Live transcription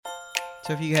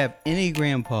So if you have any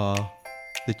grandpa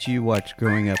that you watched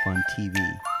growing up on TV,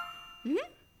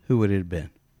 who would it have been?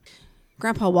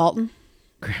 Grandpa Walton.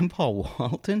 Grandpa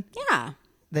Walton? Yeah.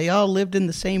 They all lived in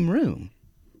the same room.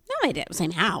 No, they did.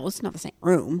 Same house, not the same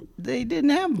room. They didn't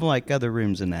have, like, other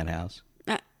rooms in that house.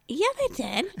 Yeah, they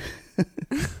did.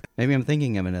 Maybe I'm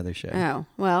thinking of another show. Oh,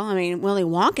 well, I mean, Willy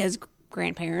Wonka's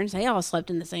grandparents, they all slept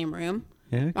in the same room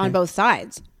Yeah, okay. on both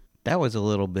sides. That was a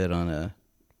little bit on a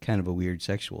kind of a weird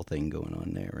sexual thing going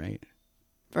on there, right?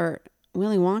 For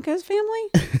Willy Wonka's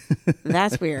family?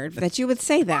 That's weird that you would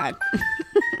say that.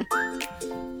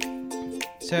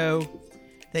 So,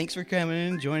 thanks for coming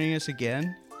in and joining us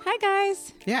again. Hi,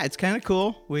 guys. Yeah, it's kind of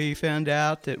cool. We found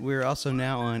out that we're also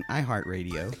now on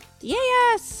iHeartRadio.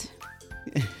 Yes.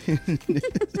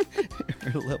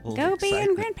 Level Go of being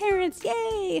excitement. grandparents.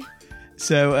 Yay.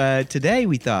 So today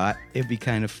we thought it'd be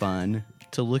kind of fun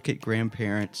to look at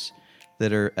grandparents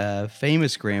that are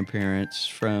famous grandparents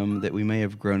from that we may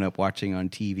have grown up watching on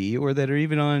TV or that are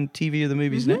even on TV or the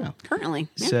movies now. Currently.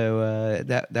 Yeah. So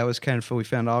that was kind of fun. We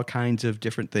found all kinds of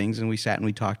different things, and we sat and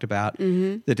we talked about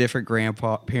the different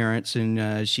grandparents.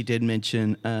 And she did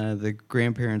mention the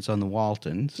grandparents on the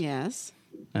Waltons. Yes.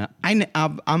 I'm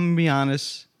gonna be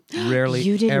honest. Rarely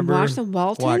You didn't ever watch the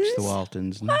Waltons? Watch the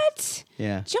Waltons. What?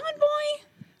 Yeah. John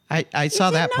Boy? I saw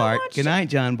did that not part. watch Good night,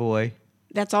 John Boy.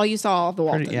 That's all you saw of the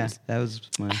Waltons. Yeah, that was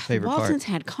my favorite Waltons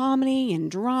part. had comedy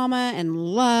and drama and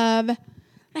love.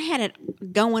 They had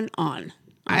it going on.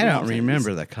 I don't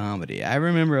remember the comedy. I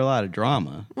remember a lot of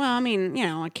drama. Well, I mean,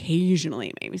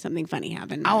 occasionally maybe something funny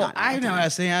happened. but Oh, not all I the know. time. I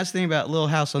was thinking about Little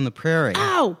House on the Prairie.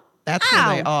 Oh, That's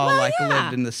where they all yeah.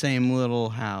 lived in the same little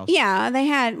house. Yeah, they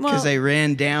had Because they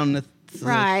ran down the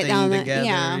right thing down the together.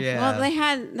 Yeah. Well, they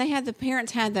had the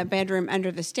parents had the bedroom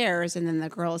under the stairs, and then the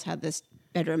girls had this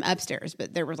bedroom upstairs,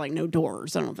 but there was like no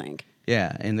doors. I don't think.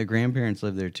 Yeah, and the grandparents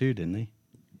lived there too, didn't they?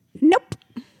 Nope.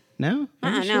 No?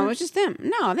 Are you No, sure? it was just them.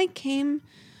 No, they came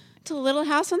to a little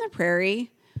house on the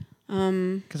prairie.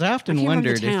 Because I often I can't remember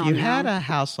wondered the if town you now. had a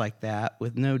house like that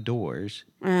with no doors,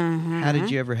 how did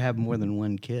you ever have more than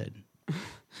one kid?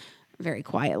 Very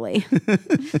quietly.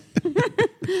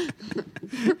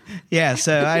 Yeah,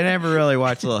 so I never really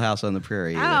watched Little House on the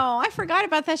Prairie either. Oh, I forgot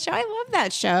about that show. I love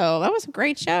that show. That was a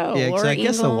great show. Yeah, because Laura I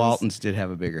guess the Ingalls. Waltons did have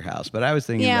a bigger house, but I was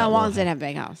thinking Yeah, about Waltons Little did have a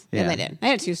big house. Yeah, Yeah. they did. They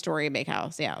had a 2-story big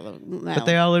house. Yeah. But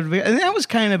they all lived together. And that was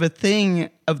kind of a thing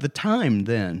of the time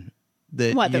then.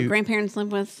 That What, the you- grandparents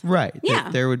lived with? Right. that Yeah,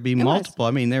 there would be it was. multiple.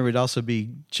 I mean, there would also be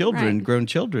children, Right. grown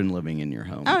children living in your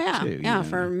home. Oh, yeah. too, yeah, you know.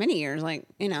 for many years. Like,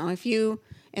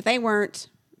 if they weren't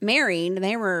married,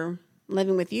 they were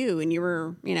living with you, and you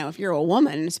were, if you're a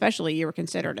woman, especially, you were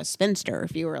considered a spinster.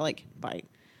 If you were like, I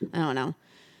don't know.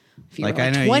 If you Like, were I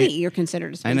like know 20, you- you're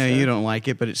considered a spinster. I know you don't like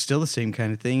it, but it's still the same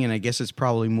kind of thing. And I guess it's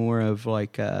probably more of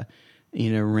like,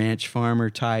 ranch farmer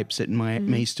types that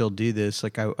may still do this.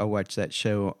 Like I watched that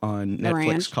show on The Netflix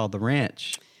Ranch. called The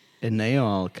Ranch, and they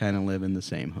all kind of live in the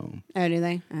same home. Oh, do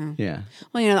they? Oh. Yeah.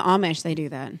 Well, the Amish, they do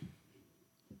that.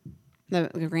 The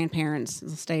grandparents will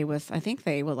stay with. I think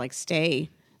they will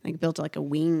built like a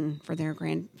wing for their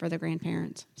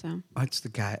grandparents. So What's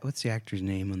the actor's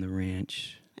name on The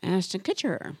Ranch? Ashton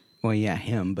Kutcher, Well, yeah,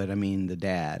 him, but I mean the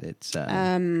dad. It's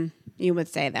you would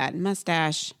say that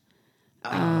mustache.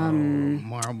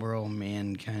 Marlboro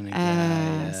Man kind of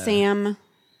guy. Sam.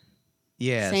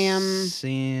 Yes. Sam.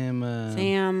 Sam.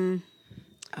 Sam.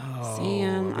 Oh,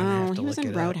 Sam. we're gonna have Oh, to he was look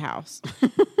in it up. Roadhouse.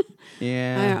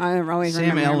 Yeah. I always Sam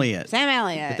remember him. Elliott. Sam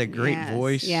Elliott. With a great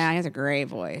voice. Yeah, he has a great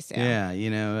voice. Yeah.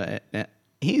 Yeah,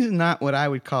 he's not what I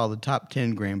would call the top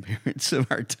 10 grandparents of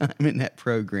our time in that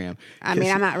program. I mean,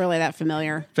 I'm not really that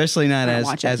familiar. Especially not I don't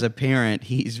watch it. as a parent.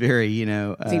 He's very,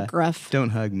 Is he gruff?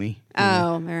 don't hug me.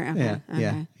 Oh, very, okay. Yeah,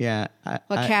 Okay. yeah.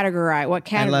 What I category? What I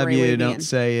category? love would you, he be don't in?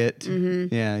 say it.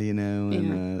 Yeah,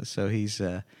 and so he's,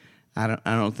 I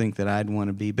don't think that I'd want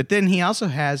to be. But then he also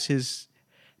has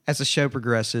as the show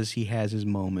progresses, he has his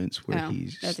moments where Oh,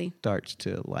 does he? starts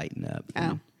to lighten up.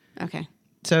 Oh, okay.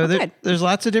 So good. there's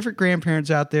lots of different grandparents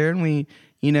out there, and we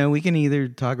can either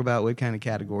talk about what kind of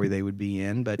category they would be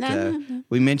in, but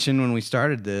we mentioned when we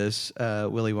started this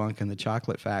Willy Wonka and the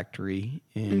Chocolate Factory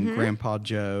and Grandpa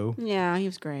Joe, Yeah, he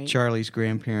was great. Charlie's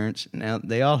grandparents. Now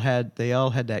they all had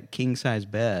that king size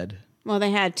bed. Well,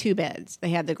 they had 2 beds. They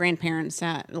had the grandparents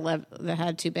that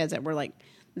had 2 beds that were like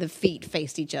the feet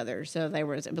faced each other, so it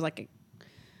was like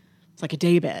a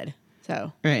day bed.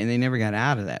 So Right, and they never got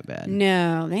out of that bed.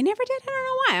 no, they never did. I don't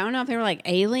know why. I don't know if they were like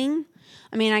ailing.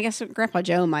 I mean, I guess Grandpa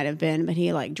Joe might have been, but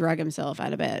he like drug himself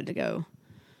out of bed to go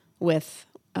with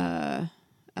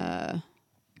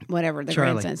whatever the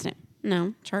Charlie. grandson's name.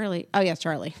 No, Charlie. Oh yes,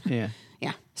 Charlie. Yeah.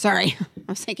 Yeah, Sorry,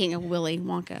 I was thinking of Willy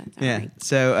Wonka. Sorry. Yeah.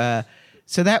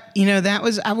 So that that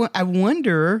was I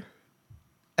wonder.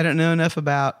 I don't know enough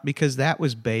about because that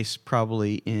was based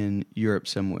probably in Europe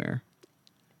somewhere.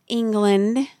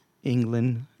 England.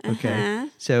 Okay.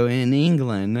 So in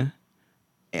England,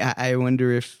 I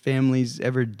wonder if families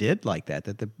ever did like that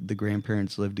the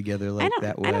grandparents lived together like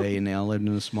that way, and they all lived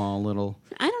in a small little.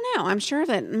 I don't know. I'm sure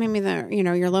that maybe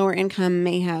your lower income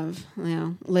may have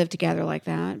lived together like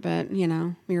that, but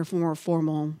your more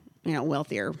formal,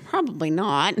 wealthier, probably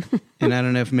not. And I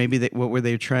don't know if maybe what were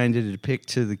they trying to depict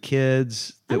to the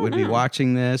kids that would be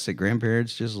watching this? That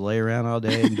grandparents just lay around all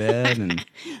day in bed and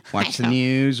watch the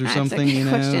news or something, a good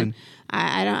question. And,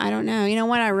 I don't know. You know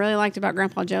what I really liked about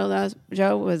Grandpa Joe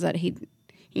was that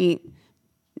he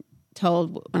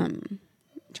told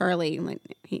Charlie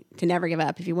to never give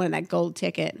up. If you wanted that gold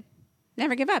ticket,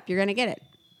 never give up. You're going to get it.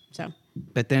 So,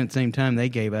 but then at the same time, they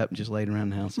gave up and just laid around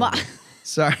the house. Well,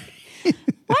 sorry.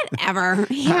 Whatever.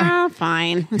 Yeah,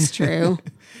 fine. It's true.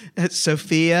 It's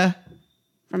Sophia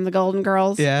from the Golden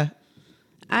Girls. Yeah.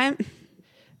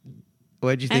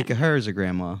 What did you think of her as a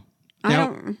grandma? I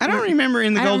don't remember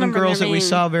in the Golden Girls that we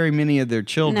saw very many of their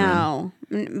children. No,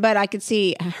 but I could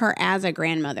see her as a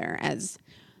grandmother, as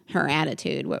her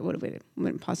attitude. What would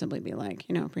it possibly be like?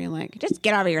 Pretty like, just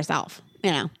get over yourself.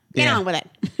 Get on with it.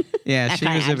 Yeah, she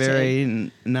was a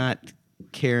very not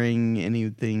caring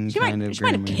anything she kind might, of she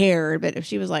might have cared, but if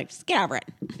she was like, just get over it.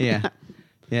 Yeah.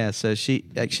 Yeah, so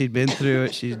she'd been through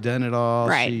it. She's done it all.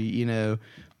 Right. She,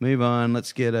 move on.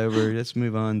 Let's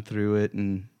move on through it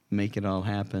and make it all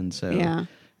happen. So yeah.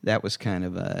 That was kind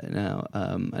of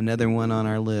another one on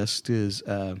our list is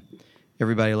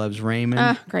Everybody Loves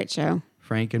Raymond. Great show.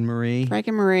 Frank and Marie.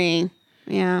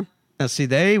 Yeah. Now, see,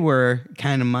 they were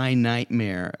kind of my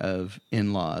nightmare of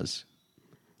in-laws.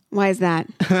 Why is that?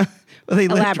 Well, they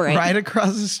lived Elaborate. right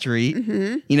across the street.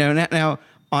 Mm-hmm. Now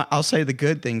I'll say the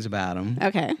good things about them.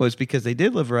 Okay. Was because they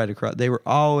did live right across. They were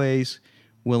always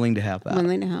willing to help out.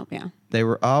 Yeah. They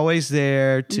were always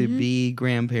there to be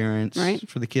grandparents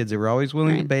for the kids. They were always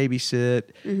willing to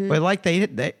babysit. Mm-hmm. But like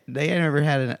they never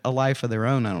had a life of their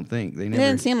own. I don't think they never. It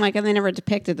didn't seem like it. They never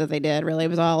depicted that they did. Really, it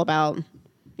was all about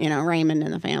Raymond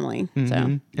and the family. Mm-hmm. So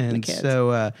and the kids.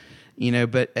 So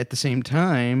but at the same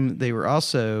time, they were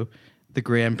also the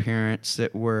grandparents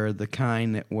that were the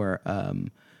kind that were.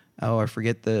 I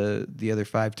forget the other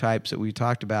 5 types that we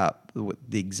talked about,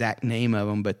 the exact name of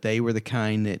them, but they were the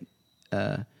kind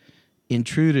that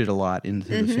intruded a lot into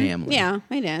the family. Yeah,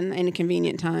 they did. In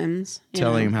convenient times.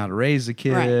 Telling them how to raise the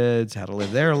kids, how to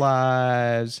live their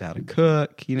lives, how to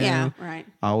cook, Yeah, right.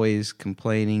 Always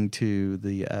complaining to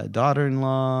the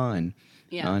daughter-in-law and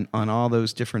on all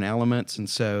those different elements. And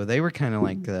so they were kind of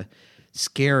like the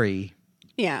scary,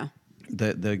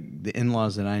 the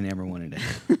in-laws that I never wanted to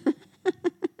have.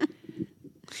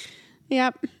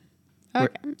 Yep.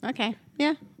 Okay.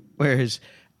 Yeah. Whereas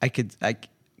I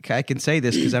can say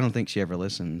this because I don't think she ever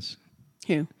listens.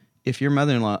 Who? If your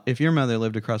mother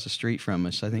lived across the street from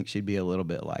us, I think she'd be a little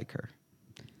bit like her.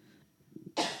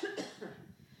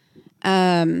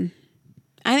 I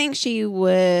think she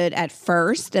would at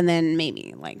first, and then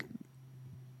maybe like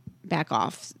back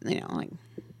off.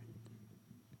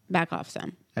 Back off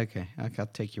some. Okay, I'll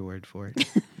take your word for it.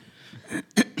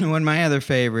 One of my other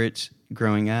favorites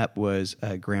growing up was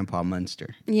Grandpa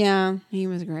Munster. Yeah, he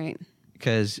was great.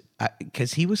 Because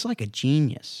he was like a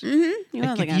genius. Mm-hmm. He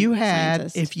was like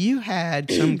if you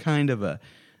had some kind of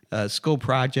a school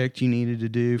project you needed to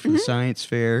do for the science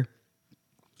fair,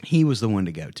 he was the one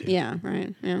to go to. Yeah,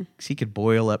 right. Yeah, because he could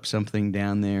boil up something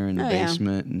down there in the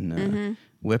basement and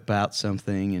whip out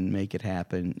something and make it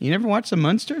happen. You never watched the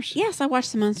Munsters? Yes, I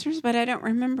watched the Munsters, but I don't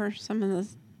remember some of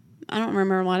this. I don't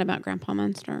remember a lot about Grandpa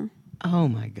Munster. Oh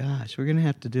my gosh, we're gonna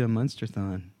have to do a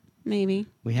Munster-thon. Maybe.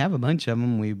 We have a bunch of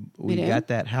them. We got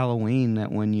that Halloween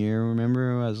that one year.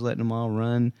 Remember, I was letting them all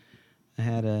run. I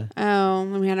had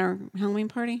when we had our Halloween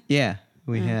party. Yeah,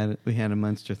 we had a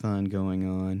Munster-thon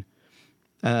going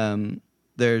on.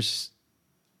 There's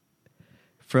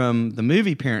from the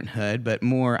movie Parenthood, but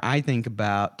more I think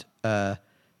about the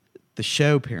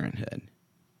show Parenthood.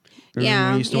 Remember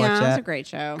when we used to watch that? Yeah, it was a great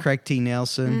show. Craig T.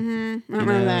 Nelson. I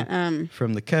remember that.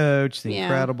 From The Coach, The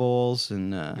Incredibles,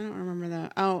 and I don't remember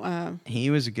that. he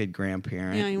was a good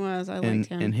grandparent. Yeah, he was. I liked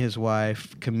him. And his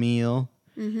wife Camille,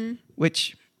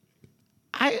 which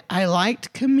I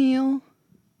liked Camille,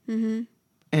 and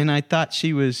I thought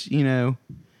she was, but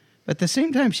at the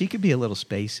same time she could be a little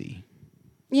spacey.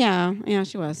 Yeah,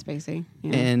 she was spacey.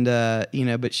 Yeah.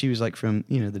 And but she was like from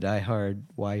the Die Hard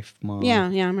wife, mom. Yeah,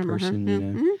 I remember person,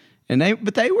 her.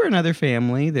 But they were another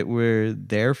family that were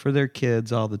there for their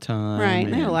kids all the time. Right.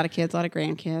 They had a lot of kids, a lot of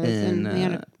grandkids, and they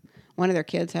had one of their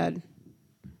kids had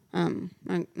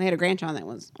they had a grandchild that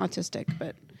was autistic,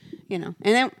 but and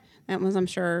that was, I'm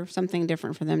sure, something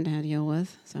different for them to deal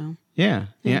with. So yeah.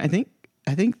 I think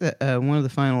that one of the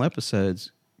final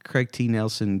episodes, Craig T.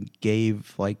 Nelson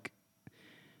gave like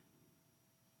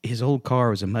his old car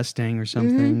was a Mustang or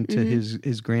something to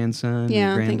his grandson,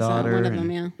 and granddaughter. I think so.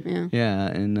 One of them, yeah,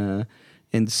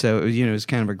 and so it was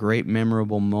kind of a great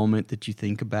memorable moment that you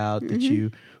think about that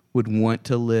you would want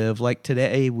to live. Like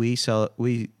today, we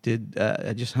did.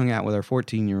 I just hung out with our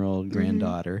 14-year-old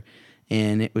granddaughter,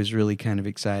 and it was really kind of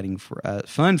exciting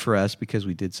fun for us because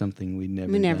we did something we'd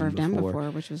never done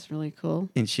before, which was really cool.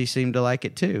 And she seemed to like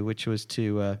it too, which was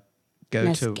to go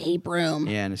an to escape room.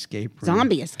 Yeah, an escape room,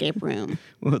 zombie escape room.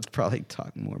 We'll probably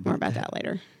talk more about that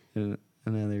later.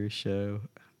 Another show.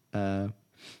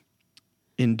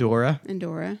 Endora,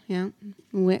 yeah,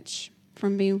 the witch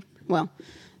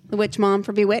mom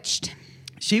for Bewitched.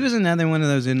 She was another one of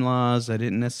those in-laws I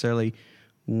didn't necessarily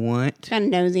want. Kind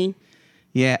of nosy.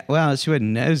 Yeah, well, she wasn't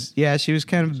nosy. Yeah, she was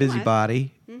kind of a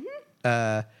busybody.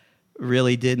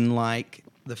 Really didn't like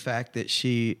the fact that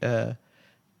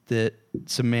that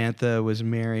Samantha was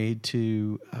married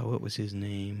to what was his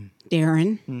name?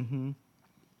 Darren,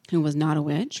 who was not a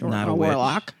witch or not a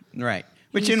warlock, right?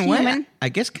 Which in a way, I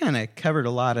guess, kind of covered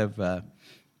a lot of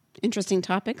interesting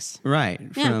topics,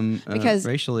 right? From because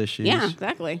racial issues, yeah,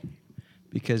 exactly.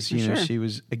 Because she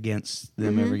was against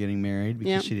them ever getting married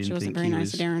because she didn't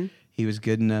think he was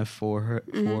good enough for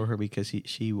her because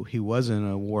he wasn't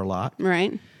a warlock,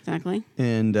 right? Exactly.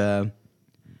 And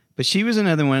but she was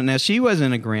another one. Now she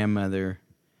wasn't a grandmother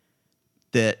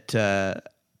that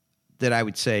I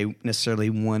would say necessarily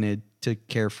wanted to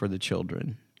care for the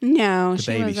children. No,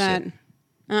 she was that.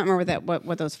 I don't remember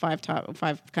what those five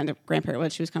kind of grandparents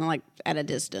was. She was kind of like at a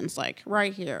distance, like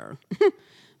right here.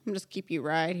 I'm just keep you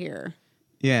right here.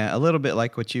 Yeah, a little bit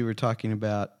like what you were talking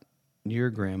about your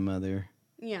grandmother.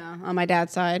 Yeah, on my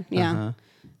dad's side. Yeah,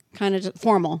 kind of just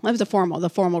formal. It was the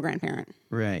formal grandparent.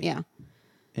 Right. Yeah,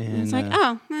 and it's like,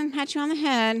 I pat you on the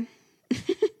head.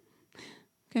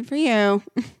 Good for you.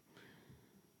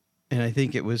 And I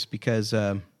think it was because.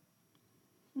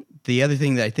 The other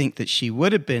thing that I think that she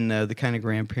would have been, though, the kind of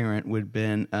grandparent would have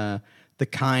been the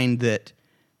kind that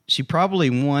she probably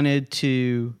wanted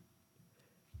to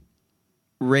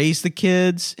raise the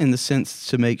kids in the sense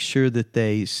to make sure that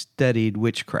they studied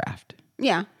witchcraft.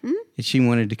 Yeah. Mm-hmm. And she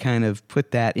wanted to kind of put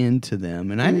that into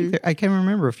them. And I think I can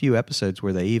remember a few episodes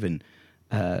where they even,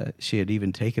 she had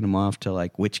even taken them off to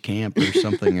like witch camp or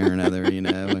something or another,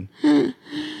 And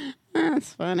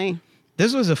that's funny.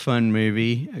 This was a fun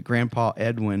movie. Grandpa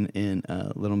Edwin in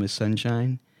Little Miss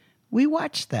Sunshine. We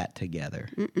watched that together.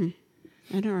 I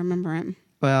don't remember it.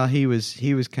 Well, he was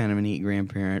kind of a neat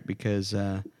grandparent because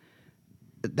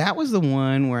that was the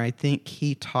one where I think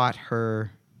he taught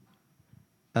her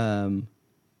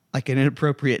like an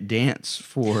inappropriate dance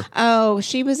for. Oh,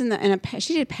 she was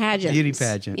she did pageants. Beauty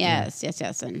pageant. Yes,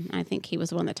 and I think he was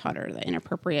the one that taught her the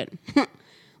inappropriate.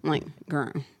 Like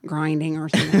grinding or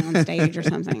something on stage or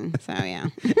something. So yeah,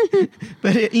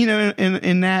 but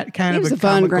in that kind of a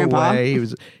fun grandpa way,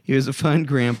 he was a fun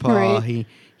grandpa. Right.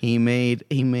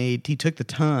 He took the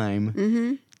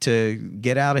time to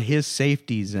get out of his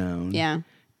safety zone. Yeah.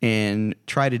 And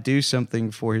try to do something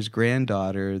for his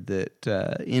granddaughter that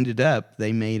ended up,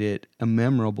 they made it a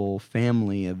memorable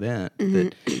family event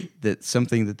that's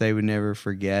something that they would never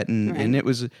forget. And it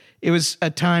was a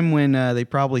time when they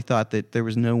probably thought that there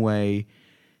was no way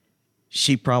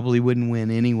she probably wouldn't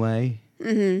win anyway.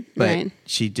 But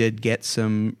she did get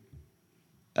some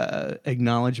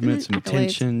acknowledgement, some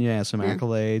attention, some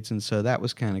accolades. And so that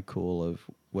was kind of cool of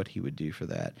what he would do for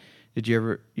that. Did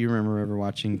you remember ever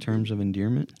watching Terms of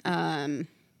Endearment?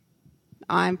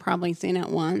 I've probably seen it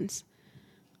once.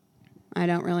 I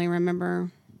don't really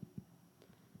remember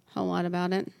a whole lot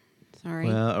about it. Sorry.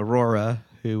 Well, Aurora,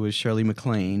 who was Shirley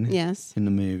MacLaine in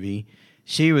the movie,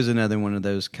 she was another one of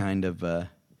those kind of,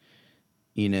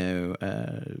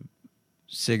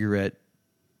 cigarette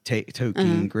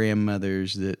toking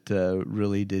grandmothers that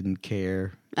really didn't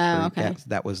care. Oh, okay.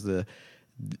 That was the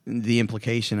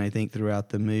implication, I think, throughout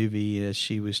the movie as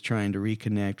she was trying to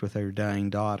reconnect with her dying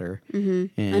daughter.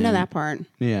 And, I know that part.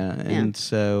 Yeah, and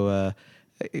so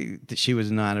she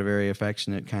was not a very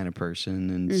affectionate kind of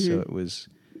person, and so it was.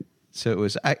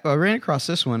 I ran across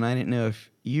this one. I didn't know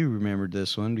if you remembered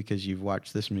this one because you've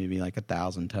watched this movie like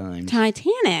 1,000 times.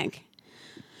 Titanic.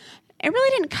 It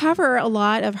really didn't cover a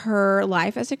lot of her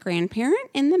life as a grandparent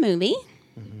in the movie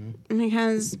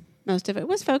because most of it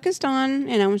was focused on,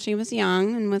 when she was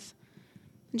young and with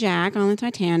Jack on the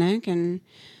Titanic, and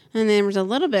then there was a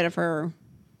little bit of her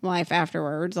life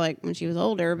afterwards, like when she was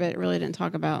older, but it really didn't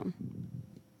talk about,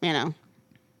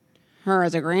 her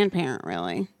as a grandparent,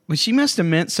 really. Well, she must have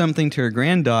meant something to her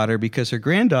granddaughter because her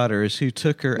granddaughter is who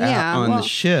took her out on the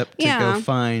ship to go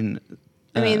find.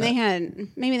 I mean,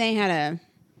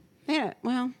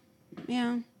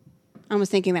 I was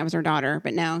thinking that was her daughter,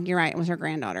 but no, you're right. It was her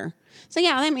granddaughter. So,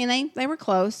 yeah, I mean, they were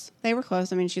close. They were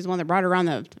close. I mean, she's the one that brought her around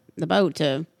the boat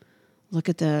to look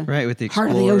at the with the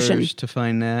heart of the ocean. To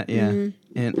find that, yeah.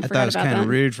 Mm-hmm. And I thought it was kind of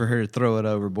rude for her to throw it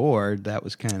overboard. That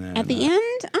was kind of... At the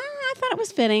end, I thought it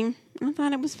was fitting.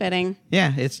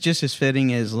 Yeah, it's just as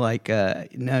fitting as like,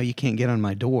 no, you can't get on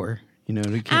my door. You know,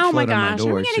 you can't float on my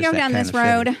door. Are we going to go down this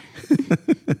road?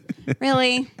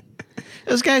 Really?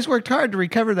 Those guys worked hard to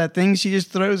recover that thing. She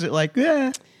just throws it like,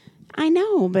 yeah. I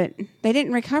know, but they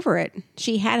didn't recover it.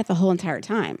 She had it the whole entire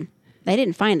time. They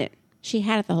didn't find it. She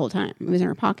had it the whole time. It was in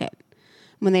her pocket.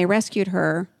 When they rescued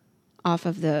her off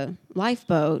of the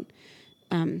lifeboat,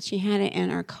 she had it in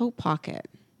her coat pocket.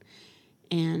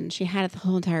 And she had it the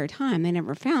whole entire time. They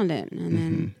never found it. And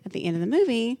then at the end of the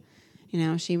movie,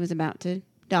 she was about to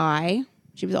die.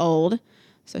 She was old.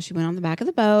 So she went on the back of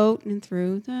the boat and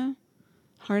threw the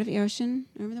heart of the ocean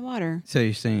over the water. So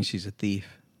you're saying she's a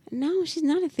thief? No, she's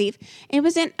not a thief. It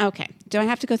was in... Okay. Do I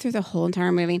have to go through the whole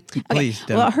entire movie? Okay. Please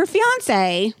don't. Well, her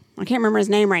fiancé, I can't remember his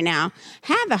name right now,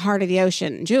 had the heart of the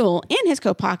ocean jewel in his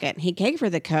coat pocket. He gave her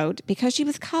the coat because she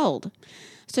was cold.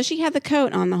 So she had the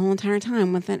coat on the whole entire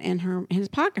time with it in her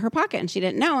pocket, and she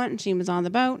didn't know it. And she was on the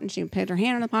boat, and she put her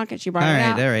hand in the pocket. She brought it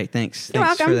out. All right. Thanks. You're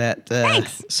Thanks welcome. for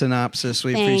that synopsis.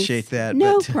 We appreciate that.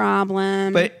 No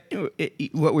problem. But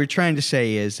what we're trying to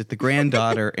say is that the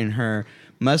granddaughter and her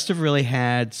must have really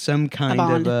had some kind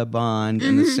of a bond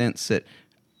in the sense that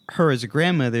her as a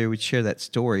grandmother would share that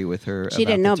story with her. She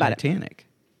didn't know about Titanic.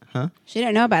 Huh? She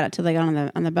didn't know about it till they got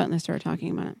on the boat and they started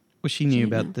talking about it. Well, she knew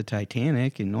about the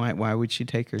Titanic, and why would she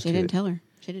take her to it? She didn't tell her.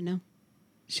 She didn't know.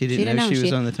 She didn't know she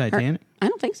was on the Titanic? I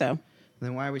don't think so.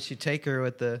 Then why would she take her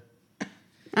with the...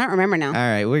 I don't remember now. All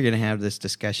right, we're going to have this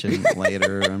discussion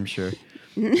later, I'm sure.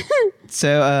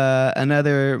 So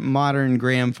another modern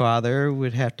grandfather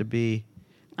would have to be...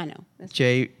 I know.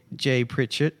 Jay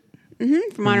Pritchett.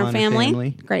 From Modern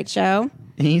Family. Great show.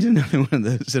 And he's another one of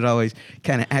those that always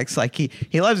kind of acts like he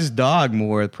loves his dog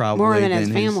more than his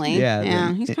family.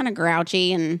 He's kind of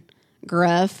grouchy and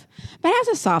gruff, but has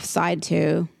a soft side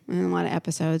too in a lot of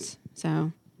episodes.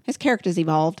 So his character's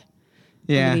evolved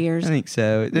over the years. I think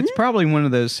so. It's probably one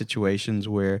of those situations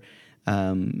where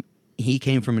he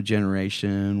came from a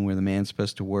generation where the man's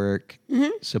supposed to work,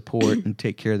 support, and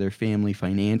take care of their family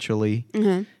financially,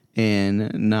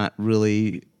 and not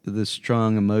really the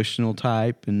strong emotional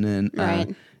type. And then,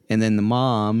 and then the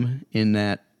mom in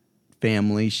that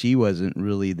family, she wasn't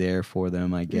really there for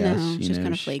them, I guess. No, she's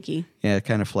kind of flaky. Yeah,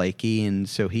 kind of flaky. And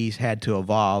so he's had to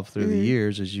evolve through the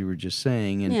years, as you were just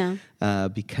saying,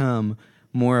 and become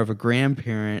more of a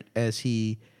grandparent as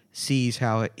he sees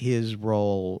how his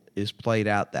role is played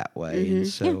out that way. And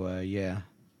so,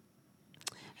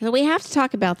 So we have to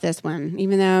talk about this one,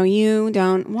 even though you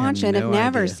don't watch it. I've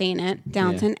never seen it.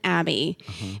 Downton Abbey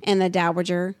and the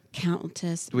Dowager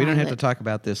Countess. We don't have to talk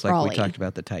about this like Raleigh. we talked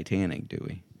about the Titanic, do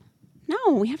we?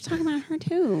 No, we have to talk about her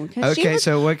too. Okay,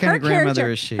 so what kind of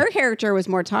grandmother is she? Her character was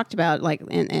more talked about, like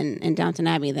in Downton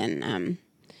Abbey, than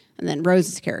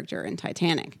Rose's character in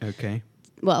Titanic. Okay.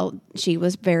 Well, she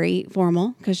was very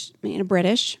formal because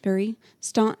British, very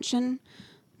staunch,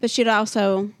 but she'd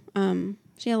also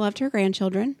she loved her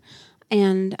grandchildren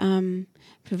and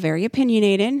very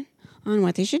opinionated on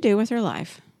what they should do with her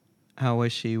life. How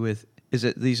was she with? Is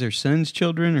it these are son's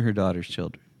children or her daughter's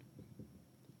children?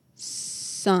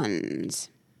 Son's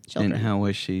children. And how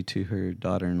was she to her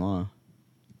daughter-in-law?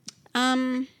 They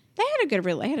had a good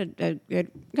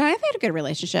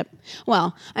relationship.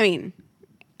 Well, I mean,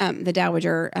 the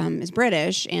Dowager is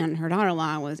British, and her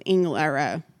daughter-in-law was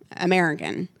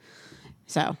American.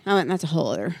 So that's a whole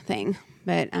other thing.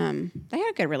 But they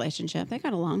had a good relationship. They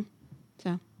got along.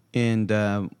 So.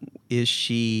 And is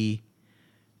she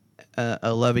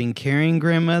a loving, caring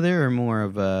grandmother, or more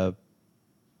of a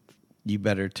you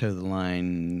better toe the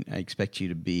line? I expect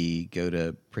you to go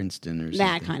to Princeton or something.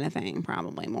 That kind of thing,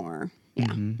 probably more.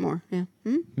 Yeah, more. Yeah.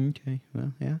 Mm-hmm. Okay.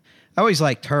 Well, yeah. I always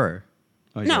liked her.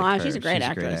 She's a great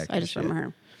actress. I just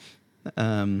remember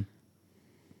her.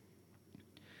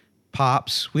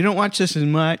 Pops. We don't watch this as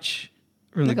much.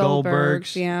 From the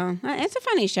Goldbergs. Yeah. It's a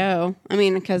funny show. I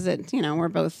mean, because we're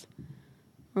both,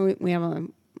 we know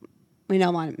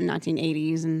a lot of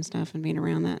 1980s and stuff and being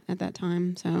around that at that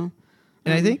time. So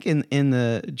And I think in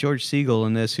the George Siegel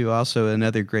in this, who also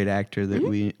another great actor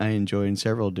that I enjoy in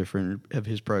several different of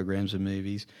his programs and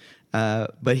movies,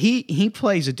 but he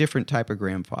plays a different type of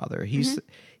grandfather.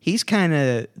 He's kind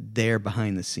of there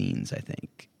behind the scenes. I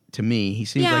think to me, he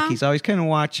seems like he's always kind of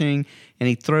watching, and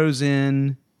he throws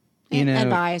in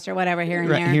advice or whatever here and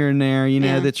there. Here and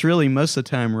there, that's really most of the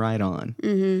time right on.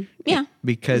 Mm-hmm. Yeah,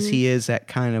 because he is that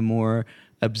kind of more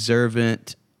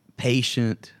observant,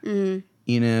 patient.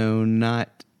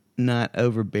 Not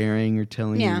overbearing or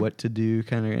telling you what to do,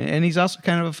 kind of. And he's also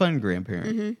kind of a fun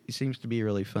grandparent. He seems to be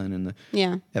really fun in the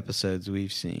episodes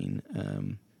we've seen.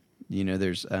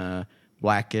 There's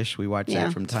Blackish. We watch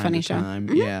that from time to time.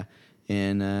 Yeah,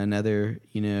 and another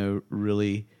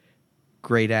really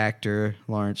great actor,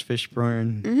 Lawrence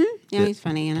Fishburne. Yeah, he's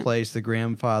funny in it. Plays the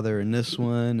grandfather in this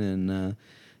one, and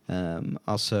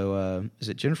also is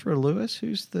it Jennifer Lewis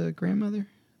who's the grandmother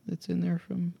that's in there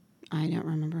from? I don't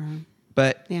remember her.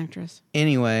 But the actress.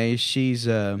 Anyway, she's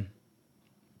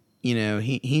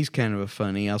he's kind of a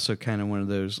funny, also kind of one of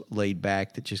those laid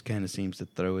back that just kind of seems to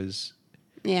throw his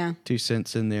 2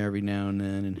 cents in there every now and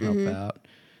then and help out.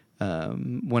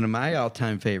 One of my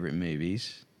all-time favorite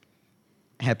movies,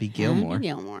 Happy Gilmore. Happy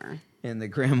Gilmore. And the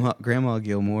Grandma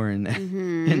Gilmore in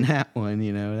that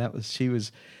one, she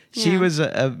was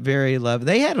a very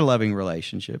they had a loving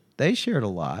relationship. They shared a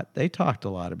lot. They talked a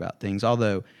lot about things,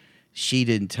 although she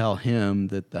didn't tell him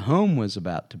that the home was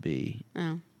about to be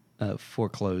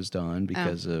foreclosed on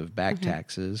because of back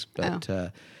taxes. But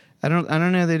I don't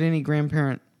know that any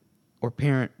grandparent or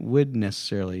parent would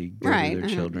necessarily go to their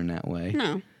children that way.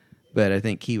 No. But I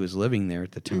think he was living there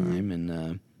at the time,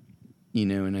 and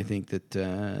and I think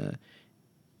that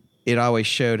it always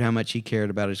showed how much he cared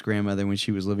about his grandmother when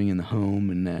she was living in the home,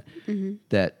 and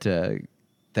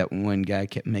that one guy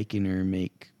kept making her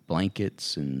make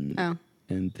blankets and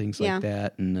things like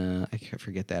that. And I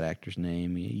forget that actor's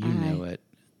name. You know it.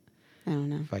 I don't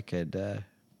know. If I could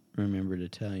remember to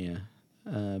tell you.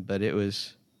 But it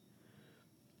was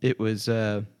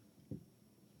a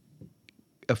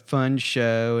fun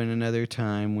show, and another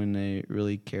time when they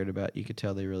really cared about, you could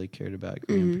tell they really cared about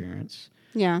grandparents.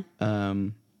 Yeah.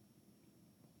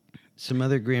 Some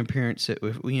other grandparents that,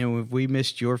 if we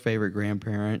missed your favorite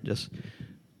grandparent, just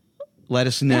let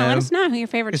us know. Yeah, let us know who your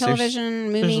favorite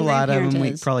television, movie, there's a lot of them we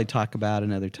is. probably talk about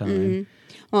another time.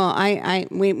 Well,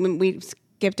 we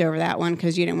skipped over that one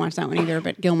because you didn't watch that one either.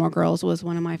 But Gilmore Girls was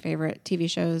one of my favorite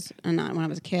TV shows, and not when I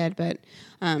was a kid, but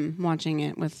watching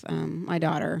it with my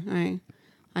daughter,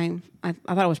 I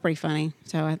thought it was pretty funny.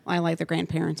 So I like the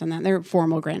grandparents on that. They're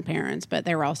formal grandparents, but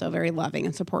they were also very loving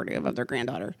and supportive of their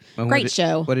granddaughter. Well, Great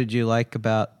show. What did you like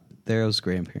about those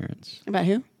grandparents? About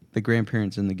who? The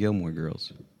grandparents in the Gilmore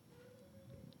Girls.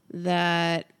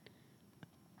 That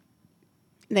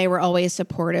they were always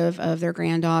supportive of their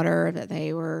granddaughter, that they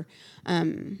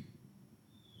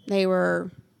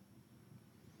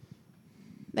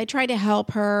tried to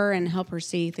help her and help her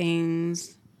see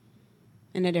things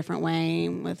in a different way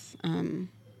with in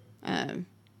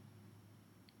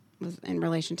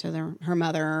relation to her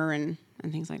mother and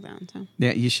things like that. So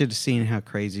yeah, you should have seen how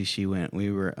crazy she went.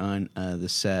 We were on the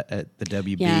set at the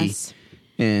WB. Yes.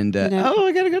 And I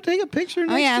gotta go take a picture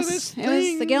next to this thing. It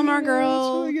was the Gilmore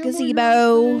Girl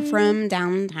gazebo from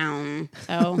downtown.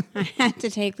 So I had to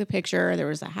take the picture. There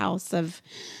was a house of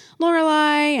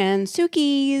Lorelai and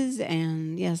Suki's,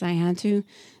 and yes, I had to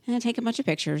take a bunch of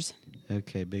pictures.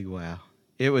 Okay, big wow.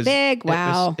 It was big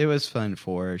wow. It was fun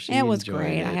for her. It was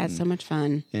great. I had so much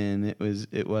fun, and it was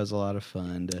a lot of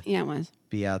fun to it was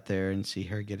be out there and see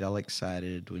her get all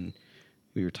excited when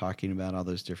we were talking about all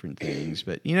those different things.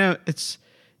 But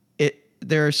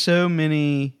there are so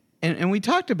many, and we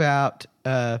talked about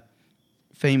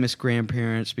famous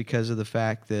grandparents because of the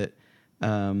fact that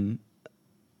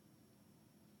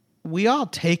we all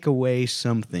take away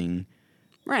something,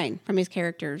 right, from these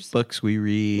characters. Books we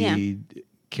read,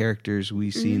 characters we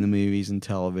see in the movies and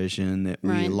television that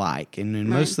we like, and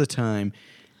most of the time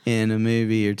in a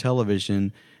movie or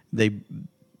television,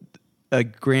 a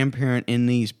grandparent in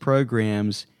these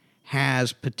programs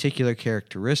has particular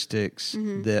characteristics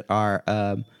that are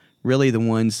really the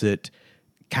ones that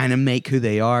kind of make who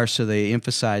they are, so they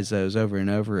emphasize those over and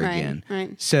over again.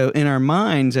 Right. So in our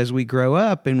minds, as we grow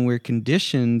up and we're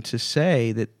conditioned to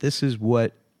say that this is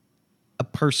what a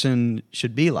person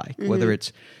should be like, whether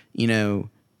it's,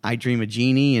 I dream a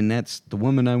genie and that's the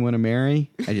woman I want to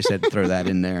marry. I just had to throw that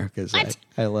in there because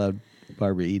I love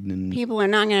Barbara Eden. And people are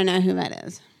not going to know who that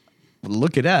is.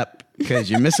 Look it up because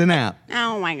you're missing out.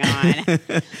 Oh, my God.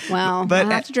 Well, I'll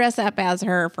have to dress up as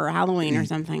her for Halloween or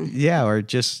something. Yeah, or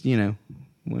just,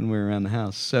 when we're around the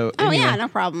house. So Oh anyway, yeah, no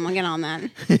problem. I'll get on that.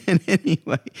 and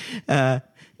anyway,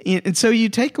 and so you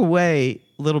take away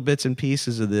little bits and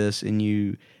pieces of this, and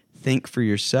you think for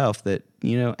yourself that,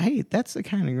 hey, that's the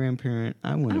kind of grandparent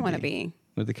I want to be.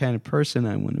 Or the kind of person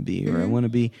I want to be, or I want to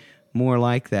be more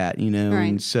like that, Right.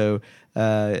 And so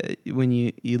when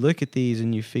you look at these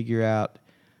and you figure out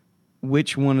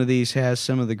which one of these has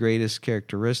some of the greatest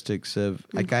characteristics of,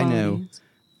 like, I know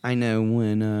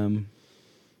when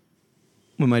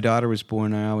my daughter was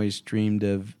born, I always dreamed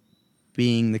of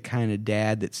being the kind of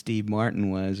dad that Steve Martin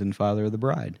was in Father of the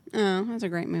Bride. Oh, that's a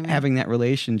great movie. Having that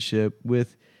relationship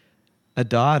with a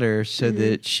daughter so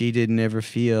that she didn't ever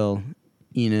feel,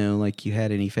 like you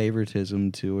had any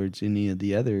favoritism towards any of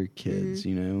the other kids,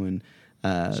 and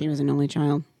She was an only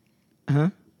child. huh?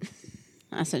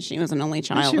 I said she was an only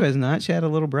child. She was not. She had a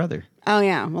little brother. Oh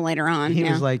yeah. Well, later on, He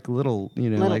yeah. was like little,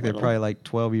 like they're Little. probably like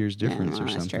 12 years difference well,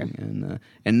 or that's something.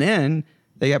 And then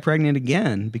they got pregnant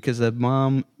again because the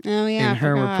mom Oh yeah. and I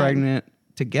her were forgot. pregnant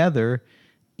together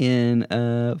in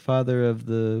Father of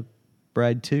the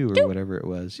Bride 2 or whatever it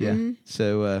was. Yeah.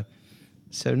 So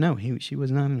no, she was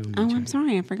not an only Oh, child. I'm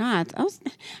sorry, I forgot. How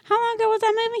long ago was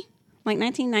that movie? Like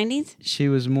 1990s? She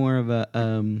was more of a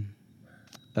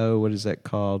what is that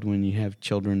called when you have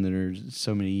children that are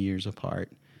so many years apart?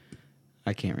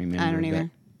 I can't remember. I don't either.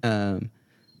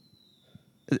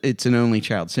 It's an only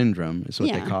child syndrome is what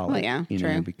Yeah. they call Well, it. yeah, know,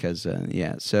 true. because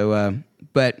So,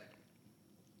 but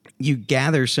you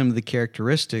gather some of the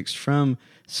characteristics from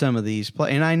some of these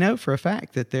and I know for a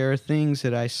fact that there are things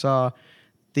that I saw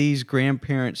these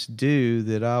grandparents do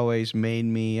that always made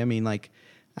me. I mean, like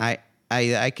I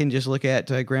can just look at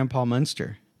Grandpa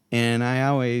Munster, and I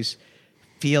always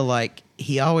feel like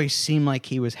he always seemed like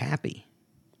he was happy,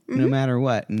 no matter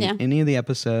what, in Yeah. any of the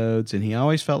episodes, and he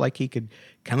always felt like he could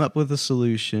come up with a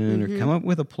solution or come up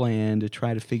with a plan to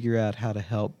try to figure out how to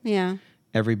help Yeah.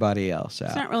 everybody else out.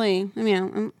 It's not really,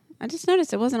 I just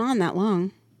noticed it wasn't on that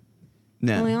long.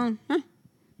 Only No, on. Huh.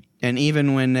 and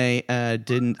even when they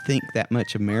didn't think that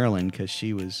much of Marilyn because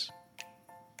she was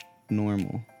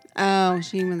normal, Oh,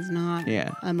 she was not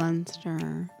Yeah. a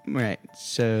monster. right?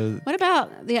 So What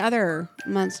about the other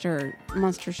monster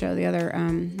show? The other,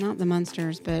 not the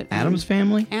Munsters, but Addams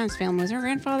Family. Addams Family. Was there a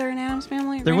grandfather in Addams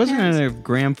Family? There wasn't Grandparents? a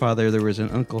grandfather. There was an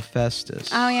Uncle Festus.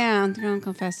 Oh yeah,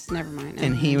 Uncle Festus. Never mind.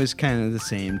 And he was kind of the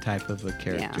same type of a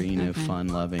character, Yeah, okay.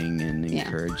 fun-loving and Yeah.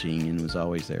 encouraging, and was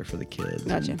always there for the kids.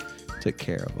 Gotcha. And took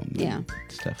care of them. Yeah. And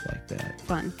stuff like that.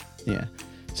 Fun. Yeah.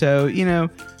 So,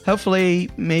 hopefully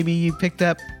maybe you picked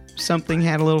up something,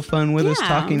 had a little fun with us Yeah, it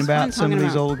talking was about fun some of talking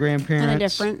these about old grandparents. And a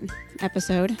different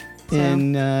episode. So,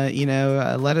 And,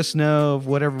 let us know of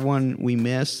whatever one we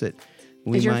missed that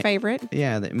we is your might, favorite?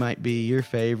 Yeah, that might be your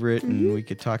favorite, and we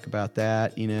could talk about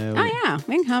that, Oh yeah,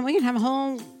 we can have a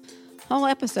whole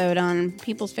episode on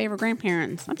people's favorite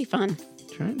grandparents. That'd be fun.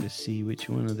 Trying to see which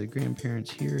one of the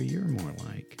grandparents here you're more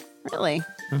like. Really.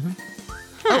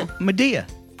 Oh, Medea.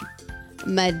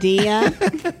 Medea.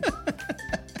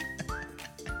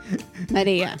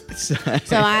 Medea. So,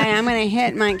 So I'm going to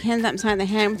hit my kids upside the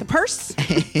head with a purse.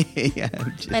 yeah,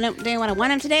 They don't do what I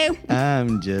want them to do.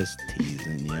 I'm just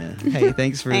teasing you. Hey,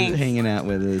 thanks for Thanks. hanging out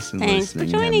with us and Thanks for listening.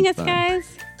 and joining us, having fun.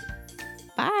 guys.